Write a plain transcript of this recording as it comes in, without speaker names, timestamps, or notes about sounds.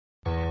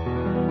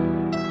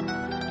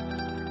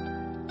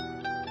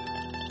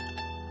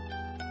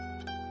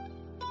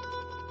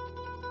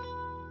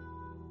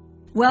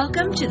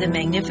Welcome to the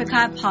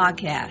Magnificat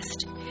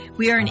podcast.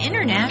 We are an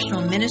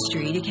international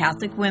ministry to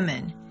Catholic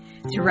women.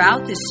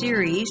 Throughout this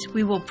series,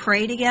 we will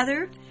pray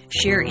together,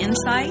 share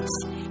insights,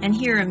 and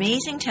hear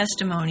amazing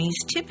testimonies,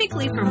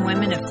 typically from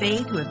women of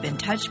faith who have been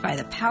touched by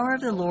the power of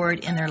the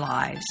Lord in their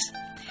lives.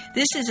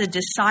 This is a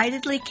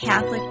decidedly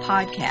Catholic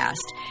podcast,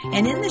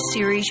 and in this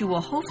series you will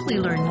hopefully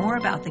learn more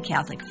about the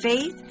Catholic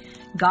faith,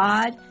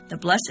 God, the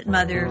Blessed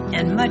Mother,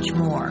 and much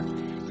more.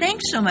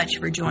 Thanks so much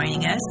for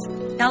joining us.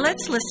 Now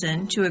let's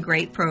listen to a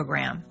great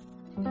program.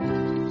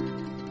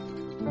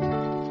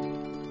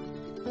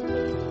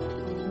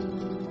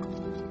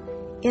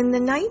 In the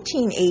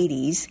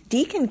 1980s,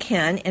 Deacon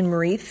Ken and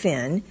Marie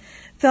Finn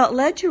felt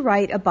led to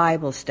write a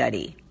Bible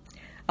study.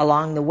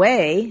 Along the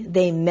way,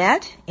 they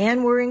met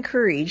and were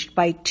encouraged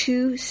by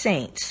two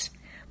saints,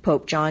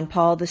 Pope John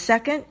Paul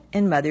II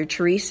and Mother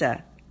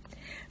Teresa.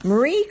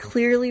 Marie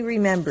clearly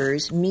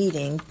remembers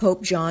meeting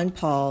Pope John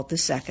Paul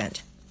II.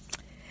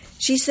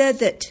 She said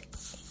that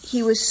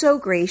he was so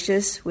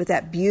gracious with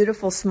that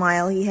beautiful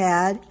smile he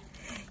had,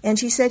 and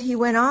she said he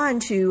went on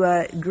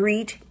to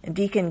greet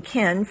Deacon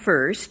Ken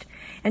first,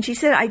 and she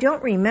said, I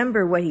don't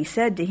remember what he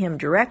said to him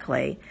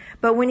directly,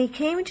 but when he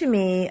came to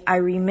me, I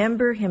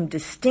remember him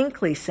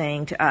distinctly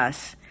saying to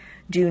us,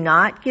 do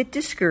not get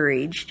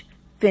discouraged,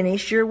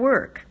 finish your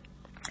work.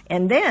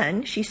 And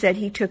then, she said,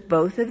 he took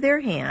both of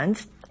their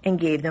hands and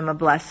gave them a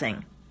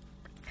blessing.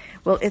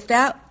 Well, if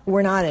that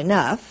were not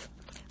enough,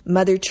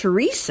 Mother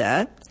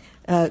Teresa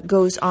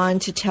goes on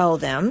to tell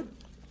them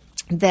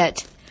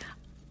that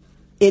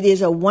it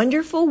is a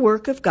wonderful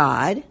work of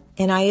God,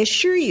 and I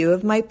assure you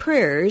of my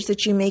prayers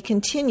that you may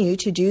continue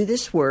to do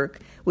this work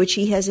which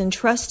he has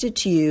entrusted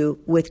to you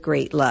with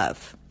great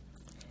love.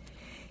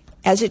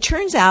 As it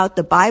turns out,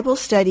 the Bible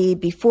study,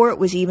 before it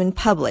was even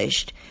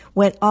published,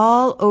 went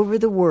all over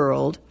the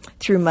world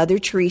through Mother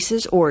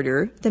Teresa's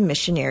order, the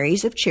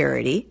Missionaries of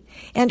Charity,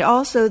 and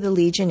also the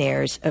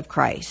Legionnaires of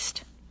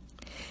Christ.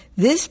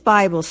 This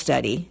Bible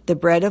study, The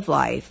Bread of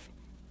Life,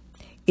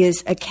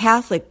 is a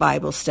Catholic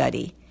Bible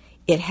study.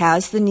 It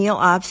has the Nihil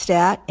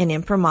Obstat and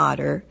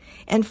Imprimatur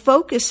and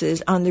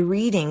focuses on the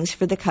readings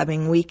for the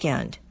coming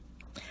weekend.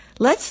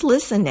 Let's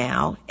listen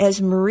now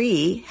as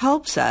Marie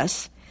helps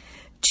us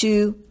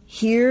to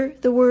hear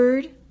the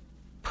Word,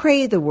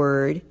 pray the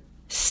Word,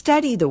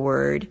 study the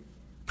Word,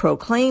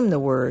 proclaim the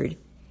Word,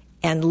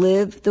 and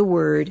live the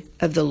Word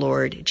of the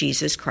Lord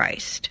Jesus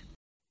Christ.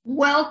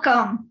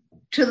 Welcome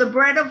to the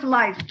Bread of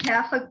Life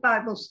Catholic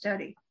Bible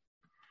Study.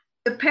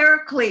 The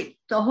Paraclete,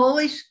 the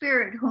Holy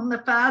Spirit, whom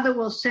the Father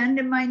will send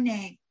in my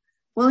name,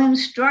 will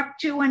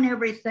instruct you in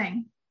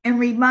everything and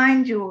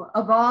remind you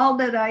of all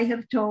that I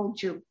have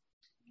told you.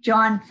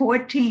 John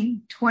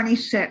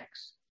 14:26.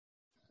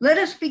 Let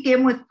us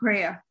begin with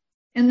prayer.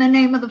 In the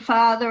name of the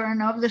Father,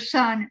 and of the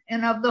Son,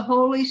 and of the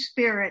Holy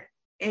Spirit.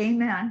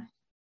 Amen.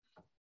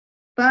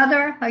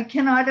 Father, I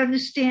cannot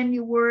understand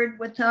your word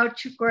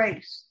without your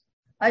grace.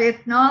 I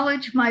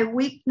acknowledge my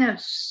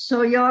weakness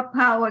so your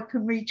power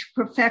can reach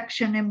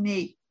perfection in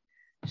me.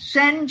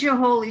 Send your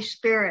Holy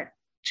Spirit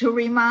to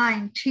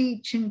remind,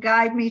 teach, and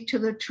guide me to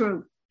the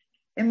truth.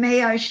 And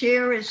may I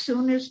share as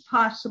soon as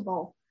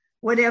possible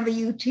whatever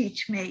you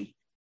teach me.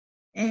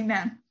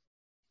 Amen.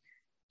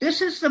 This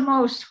is the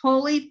most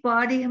holy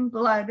body and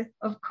blood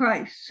of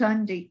Christ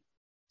Sunday.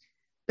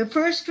 The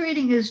first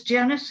reading is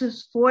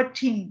Genesis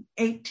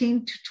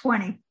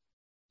 14:18-20.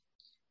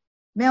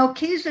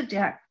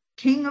 Melchizedek,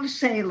 king of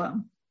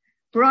Salem,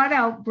 brought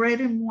out bread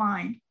and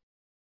wine.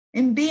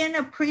 And being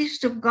a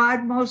priest of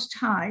God Most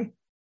High,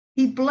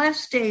 he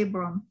blessed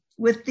Abram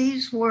with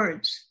these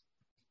words,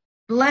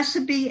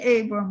 Blessed be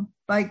Abram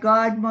by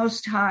God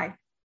Most High,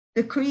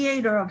 the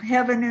creator of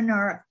heaven and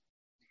earth.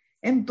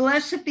 And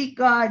blessed be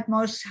God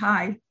Most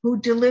High, who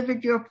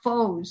delivered your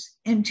foes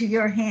into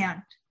your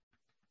hand.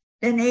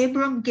 Then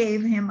Abram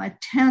gave him a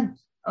tenth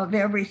of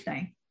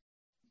everything.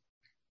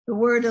 The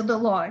word of the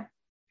Lord.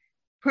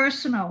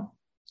 Personal.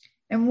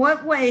 In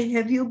what way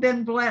have you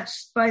been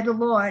blessed by the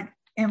Lord,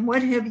 and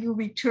what have you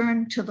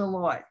returned to the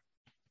Lord?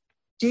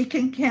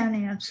 Deacon Ken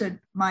answered,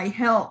 my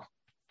health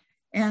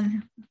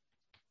and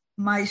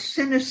my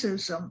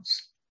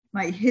cynicisms,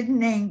 my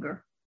hidden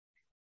anger.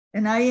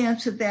 And I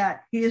answered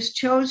that he has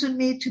chosen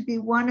me to be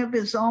one of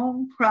his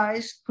own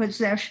prized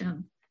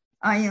possession.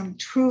 I am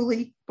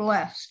truly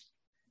blessed.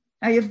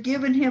 I have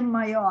given him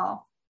my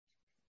all,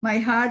 my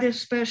heart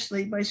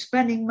especially, by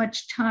spending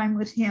much time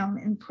with him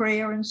in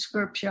prayer and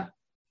scripture.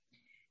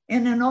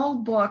 In an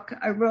old book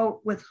I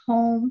wrote with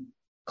home,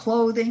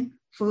 clothing,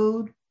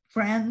 food,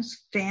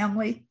 friends,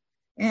 family,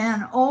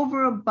 and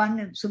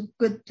overabundance of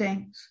good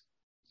things.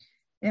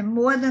 And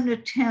more than a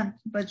tenth,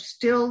 but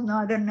still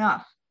not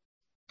enough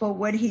for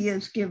what he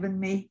has given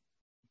me.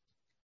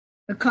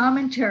 The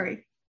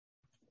commentary.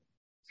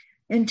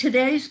 In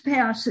today's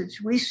passage,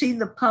 we see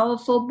the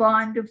powerful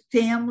bond of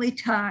family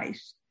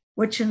ties,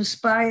 which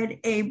inspired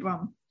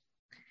Abram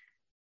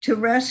to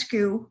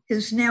rescue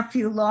his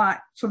nephew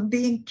Lot from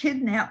being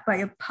kidnapped by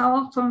a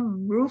powerful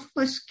and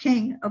ruthless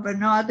king of a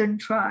northern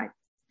tribe.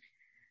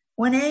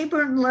 When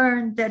Abram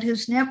learned that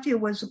his nephew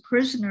was a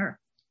prisoner,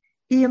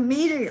 he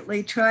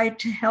immediately tried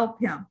to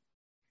help him.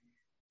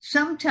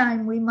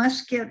 Sometime we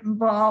must get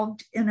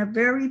involved in a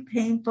very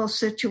painful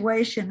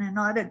situation in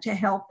order to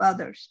help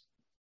others.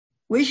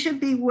 We should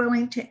be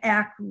willing to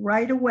act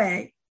right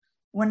away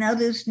when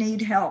others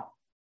need help.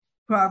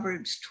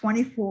 Proverbs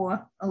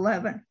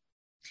 24:11.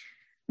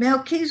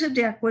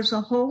 Melchizedek was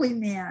a holy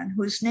man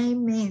whose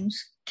name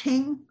means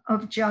King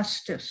of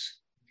Justice.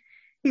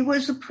 He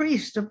was a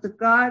priest of the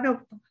God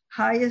of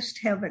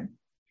highest heaven.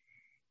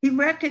 He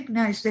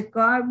recognized that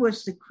God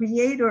was the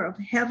creator of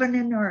heaven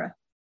and earth.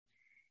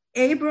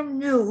 Abram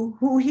knew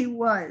who he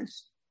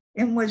was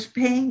and was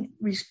paying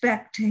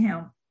respect to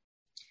him.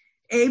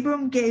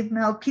 Abram gave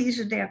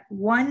Melchizedek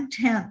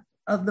 1/10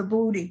 of the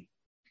booty.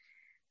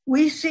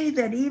 We see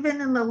that even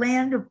in the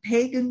land of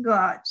pagan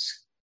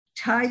gods,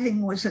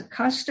 tithing was a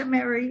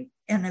customary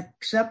and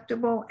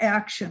acceptable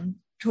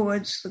action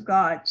towards the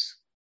gods.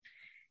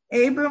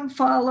 Abram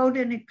followed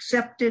and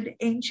accepted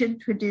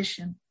ancient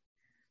tradition,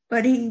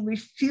 but he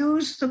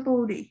refused the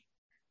booty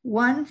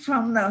won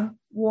from the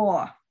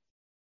war.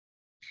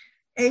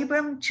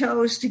 Abram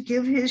chose to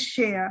give his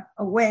share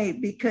away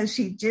because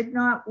he did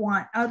not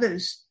want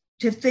others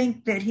to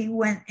think that he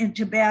went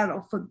into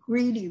battle for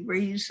greedy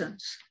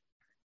reasons.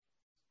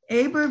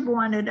 Abram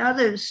wanted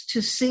others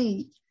to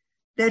see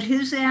that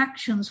his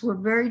actions were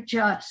very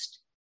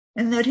just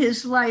and that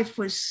his life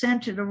was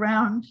centered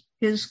around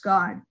his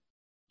God.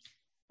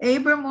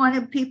 Abram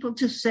wanted people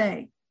to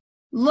say,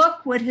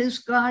 "Look what his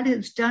God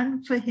has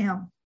done for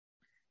him."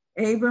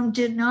 Abram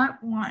did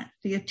not want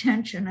the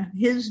attention of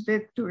his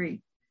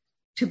victory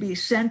to be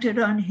centered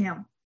on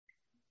him.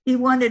 He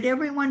wanted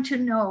everyone to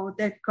know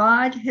that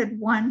God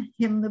had won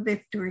him the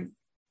victory.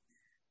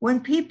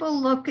 When people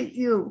look at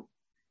you,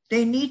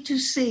 they need to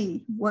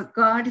see what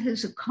God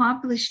has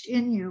accomplished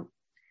in you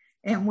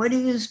and what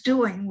he is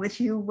doing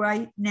with you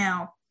right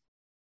now.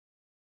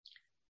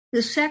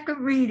 The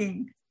second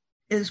reading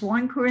is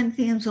 1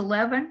 Corinthians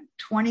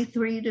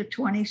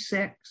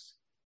 11:23-26.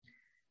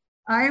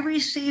 I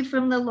received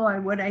from the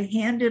Lord what I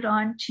handed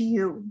on to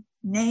you,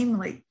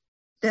 namely,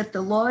 that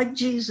the Lord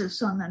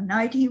Jesus, on the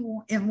night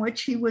in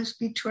which he was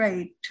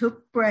betrayed,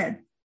 took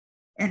bread,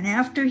 and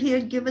after he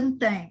had given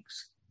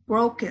thanks,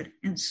 broke it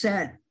and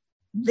said,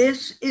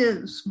 "This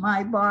is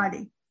my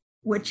body,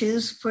 which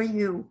is for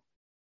you.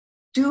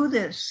 Do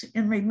this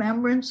in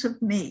remembrance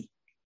of me."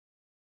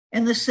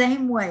 In the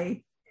same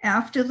way,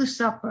 after the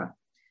supper,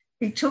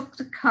 he took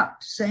the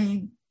cup,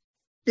 saying,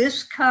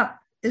 "This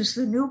cup is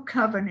the new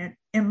covenant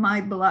in my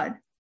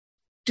blood.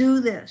 Do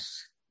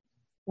this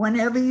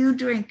whenever you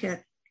drink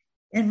it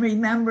in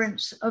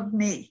remembrance of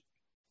me.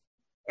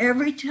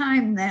 Every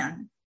time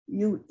then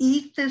you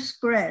eat this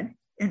bread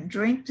and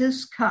drink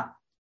this cup,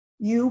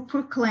 you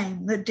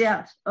proclaim the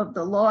death of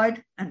the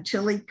Lord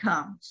until he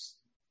comes."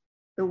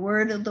 The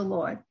word of the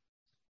Lord.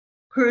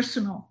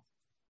 Personal.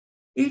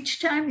 Each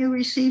time you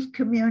receive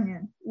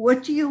communion,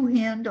 what do you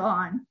hand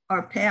on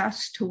or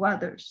pass to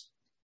others?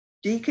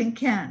 Deacon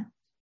Ken,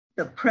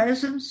 the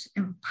presence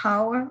and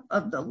power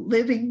of the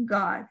living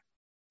God.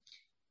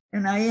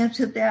 And I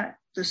answered that,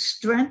 the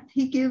strength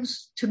he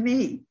gives to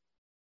me.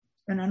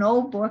 In an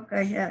old book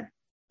I had,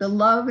 the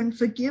love and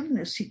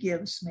forgiveness he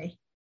gives me.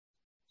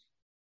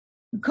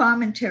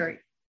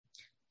 Commentary.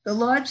 The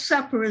Lord's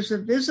Supper is a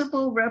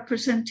visible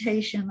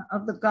representation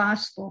of the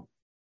gospel,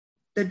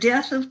 the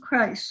death of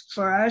Christ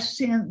for our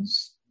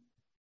sins.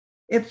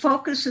 It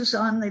focuses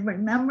on the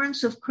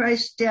remembrance of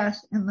Christ's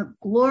death and the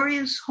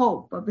glorious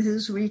hope of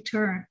his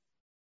return.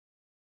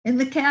 In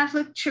the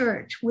Catholic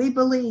Church, we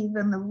believe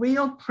in the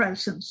real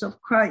presence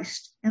of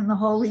Christ in the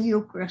Holy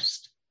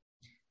Eucharist.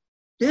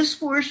 This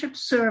worship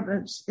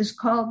service is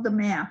called the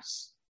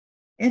Mass,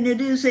 and it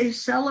is a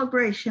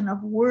celebration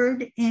of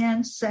word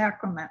and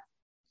sacrament.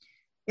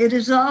 It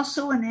is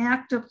also an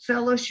act of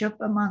fellowship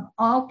among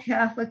all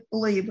Catholic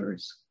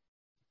believers.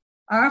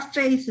 Our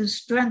faith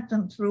is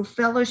strengthened through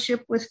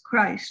fellowship with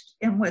Christ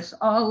and with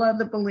all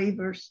other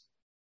believers.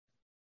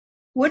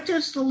 What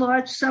does the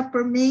Lord's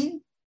Supper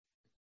mean?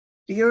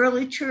 The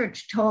early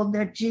church told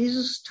that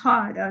Jesus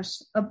taught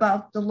us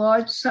about the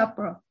Lord's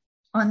Supper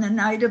on the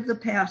night of the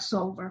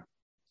Passover.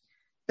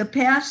 The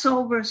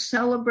Passover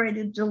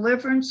celebrated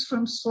deliverance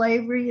from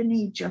slavery in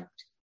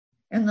Egypt,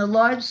 and the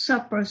Lord's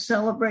Supper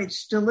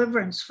celebrates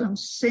deliverance from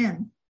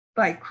sin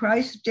by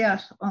Christ's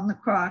death on the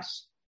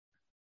cross.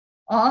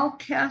 All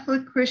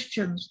Catholic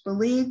Christians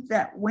believe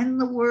that when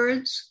the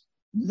words,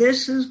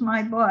 "This is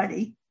my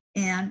body,"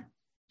 and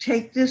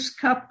 "Take this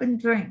cup and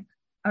drink"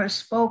 are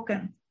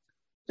spoken,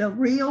 the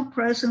real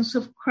presence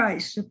of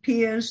Christ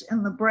appears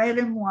in the bread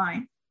and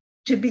wine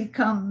to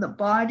become the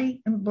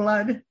body and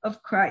blood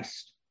of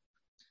Christ.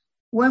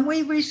 When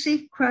we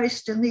receive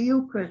Christ in the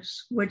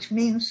Eucharist, which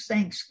means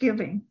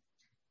thanksgiving,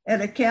 at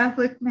a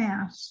Catholic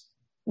Mass,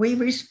 we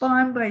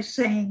respond by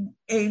saying,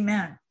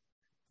 "Amen."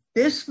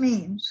 This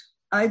means,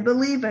 I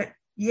believe it.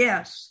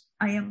 Yes,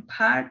 I am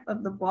part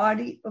of the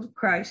body of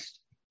Christ.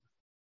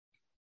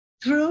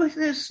 Through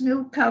this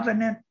new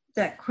covenant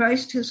that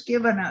Christ has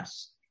given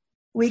us,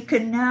 We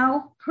can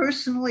now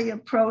personally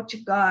approach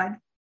God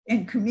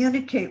and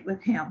communicate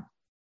with him.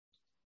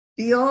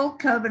 The old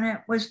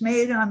covenant was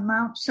made on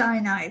Mount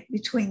Sinai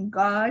between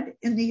God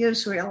and the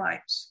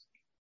Israelites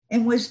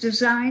and was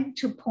designed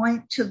to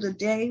point to the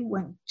day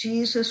when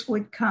Jesus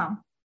would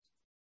come.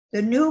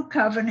 The new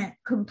covenant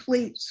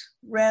completes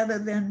rather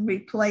than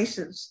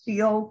replaces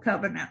the old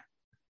covenant.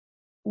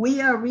 We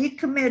are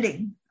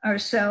recommitting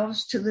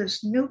ourselves to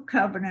this new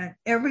covenant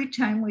every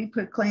time we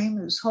proclaim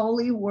his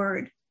holy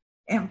word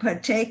and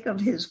partake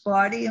of his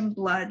body and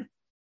blood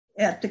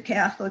at the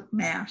Catholic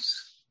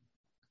Mass.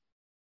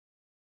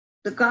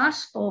 The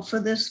gospel for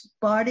this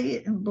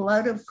body and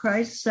blood of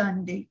Christ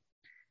Sunday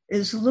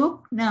is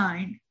Luke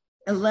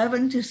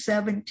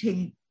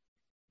 9:11-17.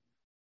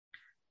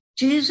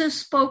 Jesus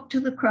spoke to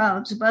the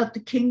crowds about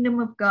the kingdom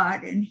of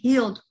God and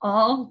healed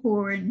all who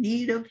were in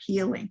need of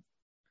healing.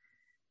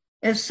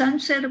 As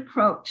sunset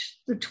approached,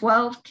 the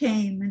 12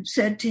 came and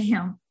said to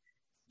him,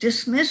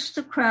 "Dismiss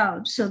the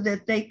crowd so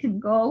that they can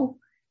go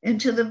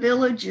into the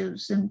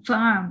villages and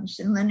farms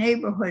in the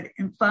neighborhood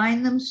and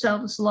find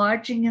themselves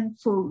lodging and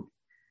food,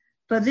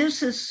 for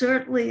this is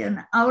certainly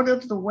an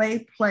out-of-the-way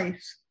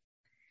place."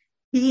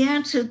 He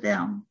answered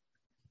them,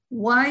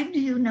 "Why do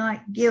you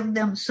not give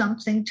them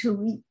something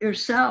to eat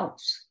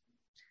yourselves?"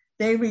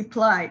 They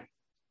replied,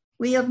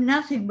 "We have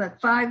nothing but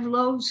 5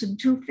 loaves and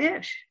 2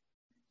 fish.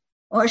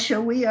 Or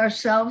shall we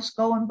ourselves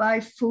go and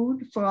buy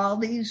food for all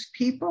these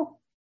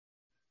people?"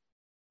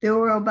 There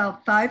were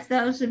about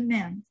 5,000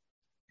 men.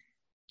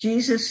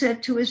 Jesus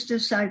said to his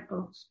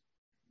disciples,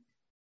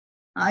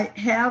 "I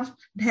have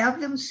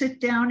them sit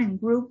down in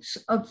groups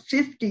of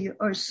 50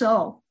 or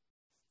so."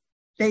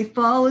 They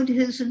followed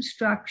his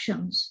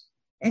instructions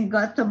and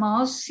got them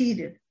all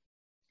seated.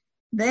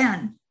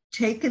 Then,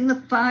 taking the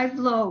 5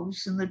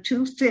 loaves and the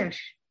 2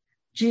 fish,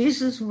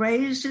 Jesus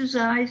raised his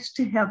eyes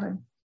to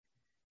heaven,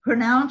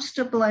 pronounced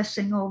a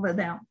blessing over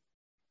them,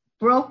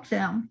 broke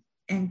them,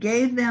 and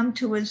gave them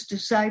to his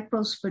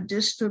disciples for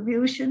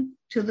distribution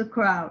to the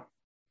crowd.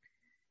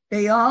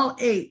 They all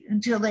ate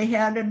until they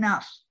had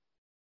enough.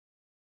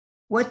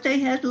 What they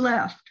had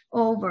left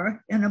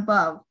over and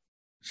above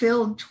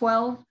filled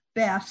 12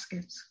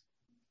 baskets.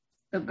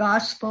 The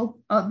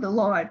gospel of the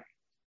Lord.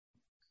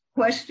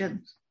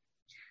 Questions.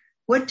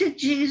 What did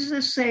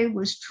Jesus say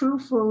was true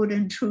food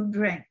and true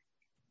drink?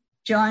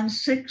 John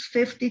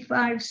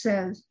 6:55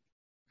 says,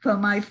 "For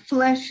my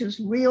flesh is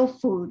real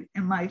food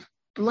and my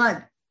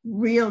blood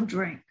real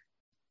drink."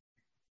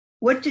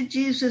 What did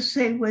Jesus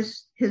say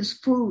was his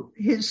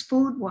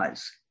food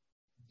was?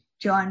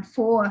 John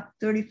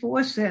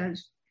 4:34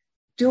 says,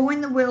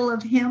 "Doing the will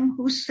of him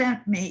who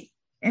sent me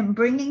and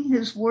bringing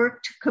his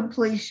work to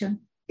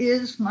completion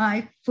is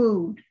my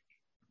food."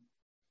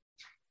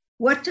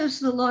 What does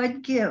the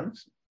Lord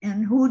give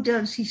and who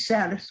does he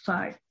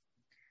satisfy?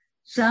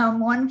 Psalm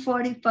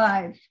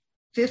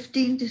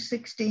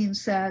 145:15-16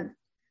 says,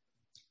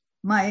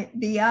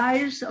 The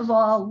eyes of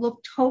all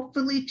looked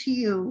hopefully to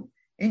you,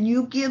 and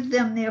you give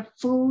them their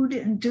food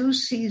in due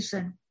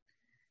season.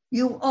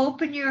 You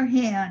open your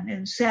hand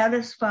and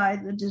satisfy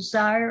the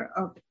desire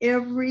of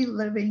every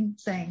living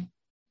thing.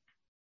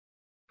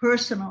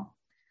 Personal.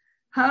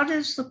 How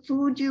does the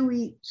food you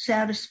eat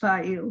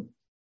satisfy you?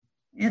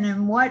 And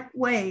in what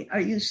way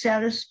are you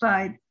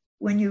satisfied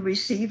when you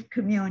receive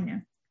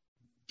communion?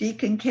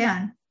 Deacon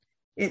Ken,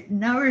 it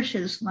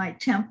nourishes my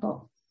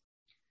temple.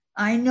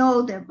 I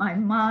know that my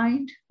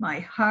mind, my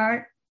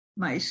heart,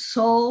 my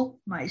soul,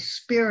 my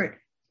spirit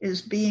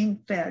is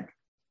being fed.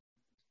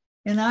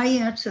 And I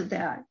answer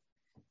that.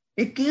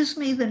 It gives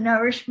me the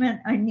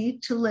nourishment I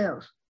need to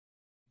live.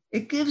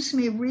 It gives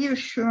me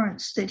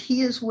reassurance that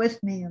he is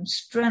with me and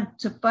strength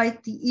to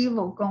fight the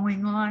evil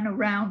going on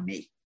around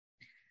me.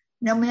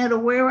 No matter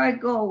where I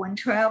go when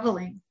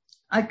traveling,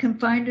 I can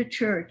find a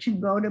church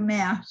and go to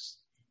Mass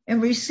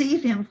and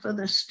receive him for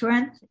the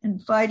strength in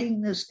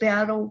fighting this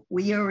battle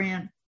we are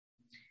in.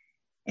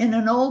 In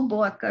an old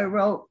book I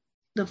wrote,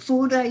 the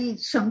food I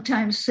eat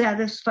sometimes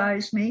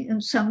satisfies me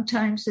and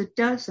sometimes it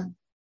doesn't.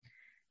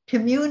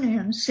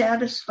 Communion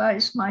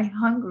satisfies my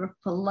hunger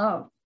for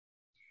love.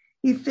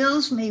 He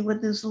fills me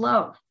with his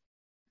love.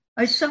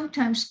 I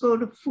sometimes go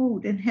to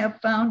food and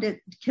have found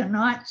it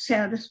cannot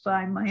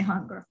satisfy my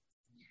hunger.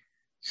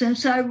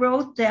 Since I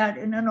wrote that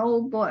in an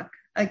old book,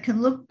 I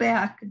can look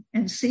back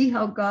and see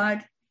how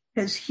God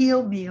has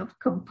healed me of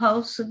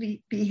compulsive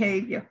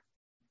behavior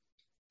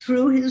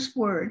through his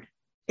word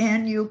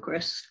and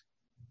Eucharist.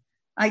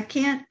 I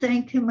can't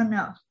thank him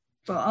enough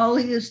for all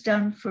he has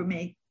done for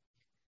me.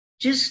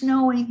 Just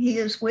knowing he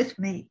is with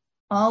me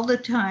all the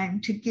time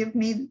to give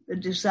me the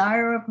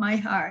desire of my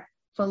heart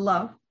for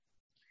love.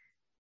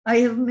 I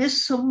have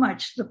missed so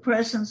much the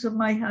presence of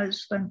my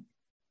husband,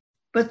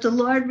 but the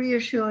Lord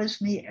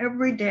reassures me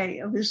every day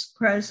of his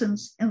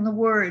presence in the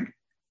Word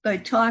by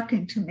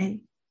talking to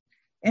me,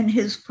 and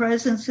his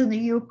presence in the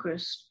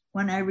Eucharist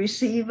when I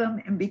receive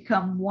him and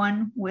become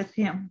one with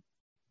him.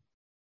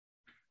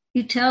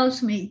 He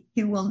tells me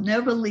he will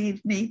never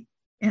leave me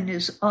and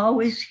is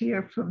always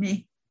here for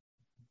me.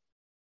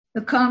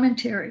 The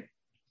commentary.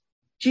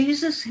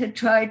 Jesus had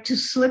tried to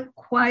slip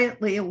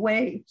quietly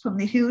away from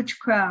the huge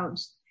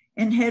crowds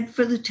and head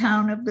for the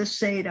town of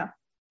Bethsaida,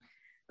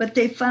 but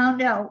they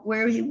found out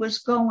where he was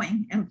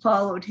going and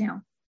followed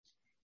him.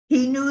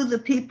 He knew the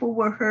people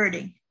were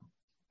hurting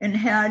and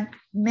had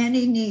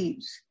many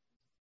needs.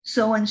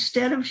 So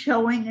instead of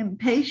showing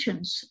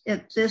impatience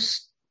at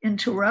this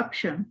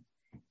interruption,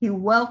 he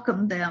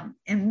welcomed them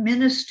and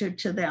ministered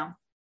to them.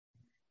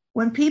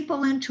 When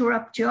people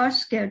interrupt your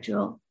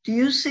schedule, do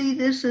you see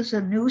this as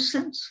a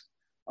nuisance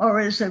or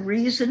as a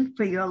reason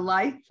for your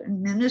life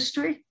and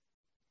ministry?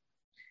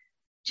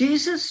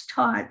 Jesus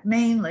taught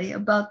mainly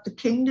about the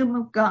kingdom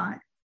of God,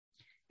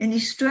 and he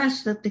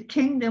stressed that the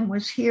kingdom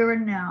was here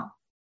and now,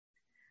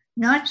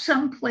 not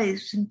some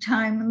place and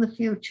time in the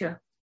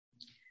future.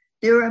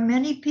 There are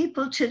many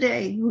people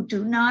today who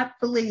do not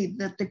believe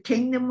that the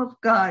kingdom of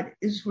God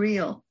is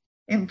real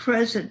and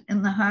present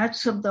in the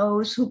hearts of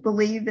those who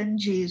believe in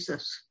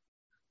Jesus.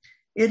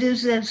 It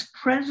is as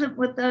present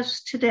with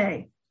us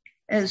today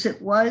as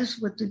it was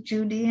with the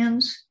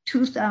Judeans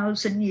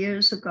 2,000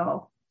 years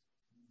ago.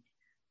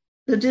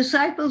 The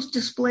disciples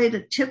displayed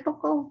a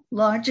typical,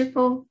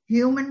 logical,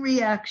 human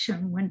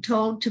reaction when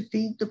told to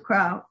feed the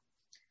crowd.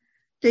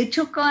 They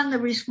took on the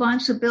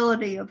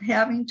responsibility of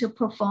having to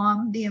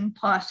perform the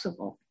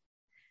impossible.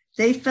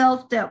 They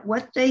felt that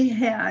what they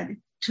had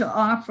to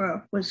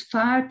offer was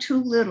far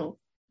too little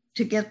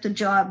to get the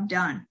job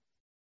done.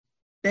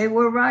 They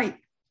were right,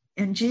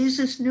 and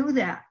Jesus knew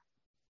that,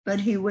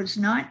 but he was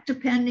not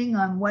depending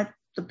on what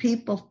the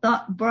people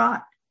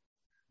brought.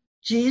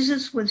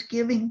 Jesus was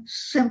giving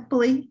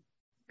simply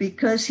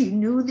because he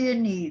knew their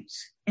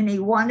needs and he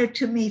wanted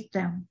to meet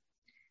them.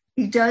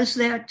 He does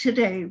that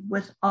today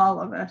with all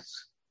of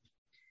us.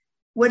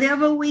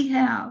 Whatever we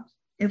have,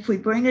 if we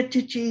bring it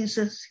to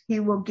Jesus, he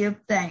will give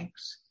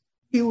thanks.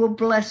 He will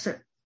bless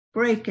it,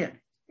 break it,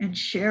 and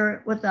share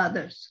it with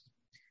others.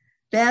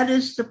 That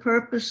is the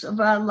purpose of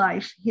our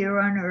life here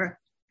on earth.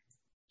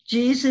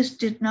 Jesus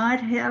did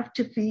not have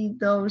to feed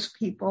those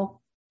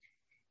people.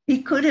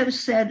 He could have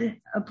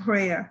said a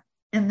prayer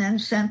and then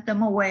sent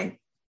them away.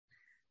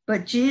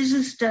 But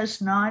Jesus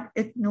does not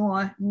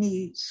ignore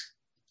needs.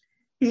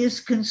 He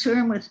is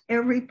concerned with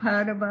every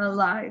part of our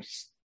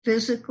lives,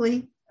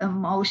 physically,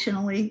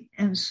 emotionally,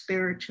 and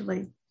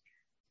spiritually.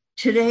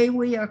 Today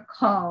we are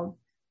called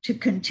to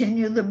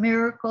continue the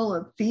miracle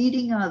of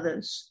feeding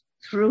others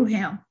through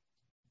him.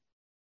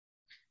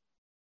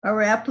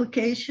 Our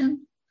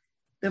application: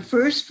 the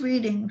first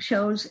reading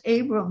shows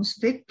Abram's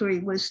victory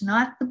was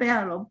not the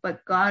battle,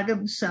 but God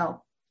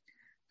himself.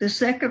 The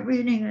second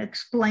reading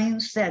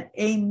explains that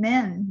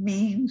amen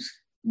means,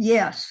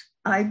 yes,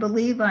 I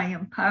believe I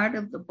am part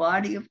of the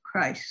body of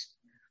Christ.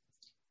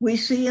 We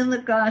see in the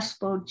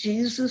gospel,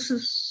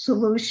 Jesus'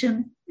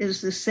 solution is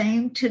the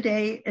same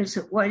today as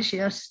it was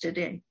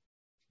yesterday.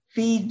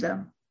 Feed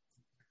them.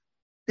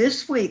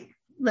 This week,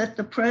 let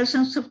the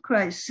presence of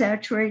Christ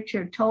saturate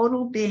your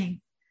total being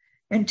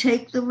and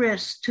take the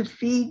risk to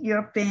feed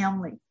your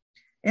family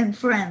and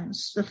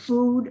friends the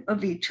food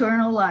of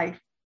eternal life.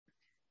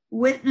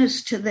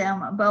 Witness to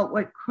them about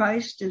what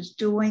Christ is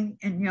doing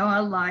in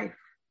your life.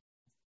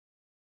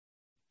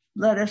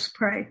 Let us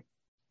pray.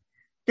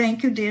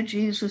 Thank you, dear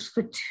Jesus,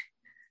 for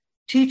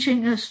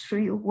teaching us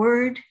through your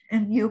word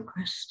and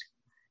Eucharist,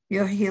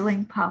 your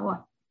healing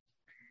power.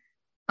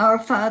 Our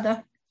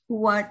Father,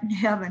 who art in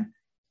heaven,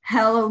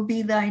 hallowed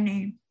be thy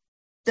name.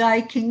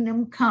 Thy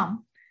kingdom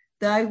come,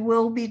 thy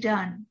will be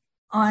done,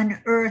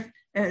 on earth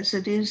as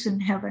it is in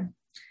heaven.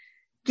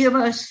 Give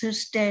us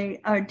this day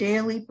our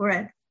daily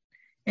bread,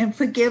 and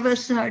forgive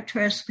us our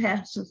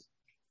trespasses,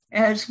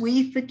 as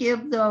we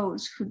forgive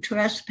those who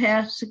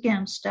trespass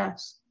against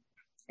us.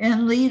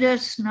 And lead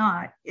us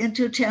not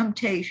into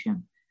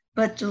temptation,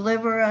 but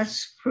deliver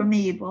us from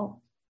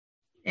evil.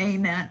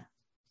 Amen.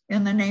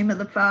 In the name of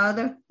the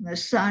Father, and the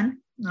Son,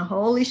 and the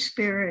Holy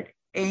Spirit.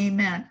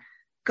 Amen.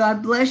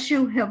 God bless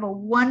you. Have a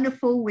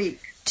wonderful week.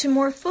 To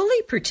more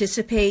fully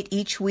participate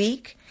each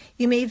week,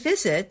 you may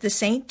visit the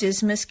St.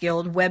 Dismas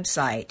Guild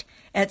website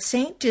at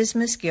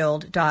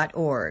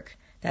stdismasguild.org.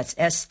 That's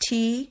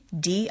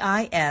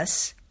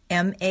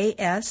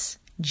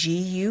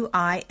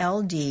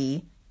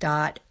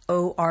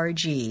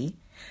stdismasguild.org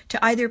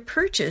to either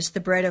purchase the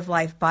Bread of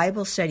Life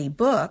Bible Study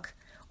book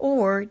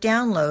or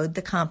download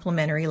the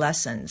complimentary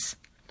lessons.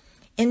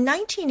 In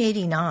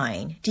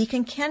 1989,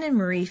 Deacon Ken and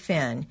Marie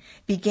Finn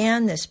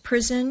began this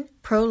prison,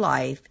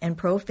 pro-life, and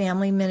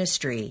pro-family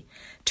ministry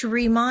to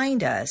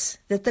remind us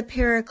that the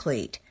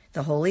Paraclete,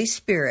 the Holy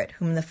Spirit,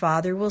 whom the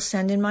Father will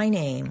send in my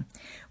name,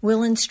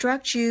 will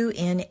instruct you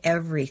in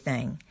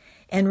everything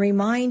and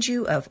remind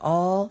you of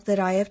all that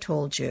I have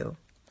told you.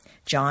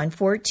 John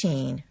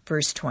 14,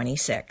 verse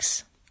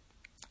 26.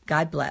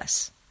 God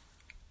bless.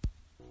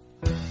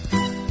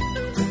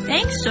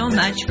 Thanks so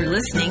much for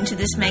listening to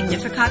this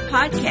Magnificat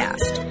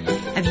podcast.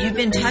 Have you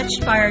been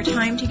touched by our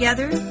time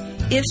together?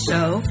 If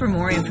so, for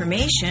more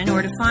information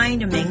or to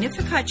find a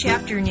Magnificat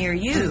chapter near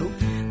you,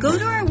 go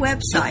to our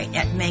website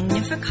at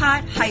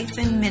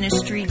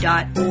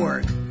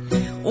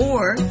magnificat-ministry.org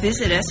or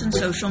visit us on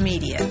social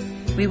media.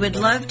 We would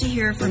love to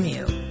hear from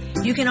you.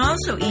 You can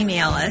also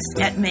email us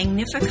at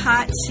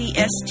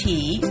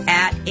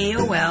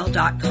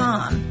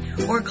magnificatcst@aol.com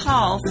or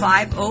call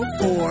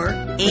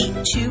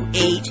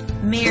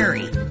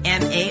 504-828-MARY,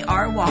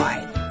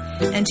 M-A-R-Y.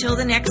 Until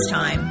the next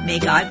time, may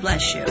God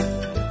bless you.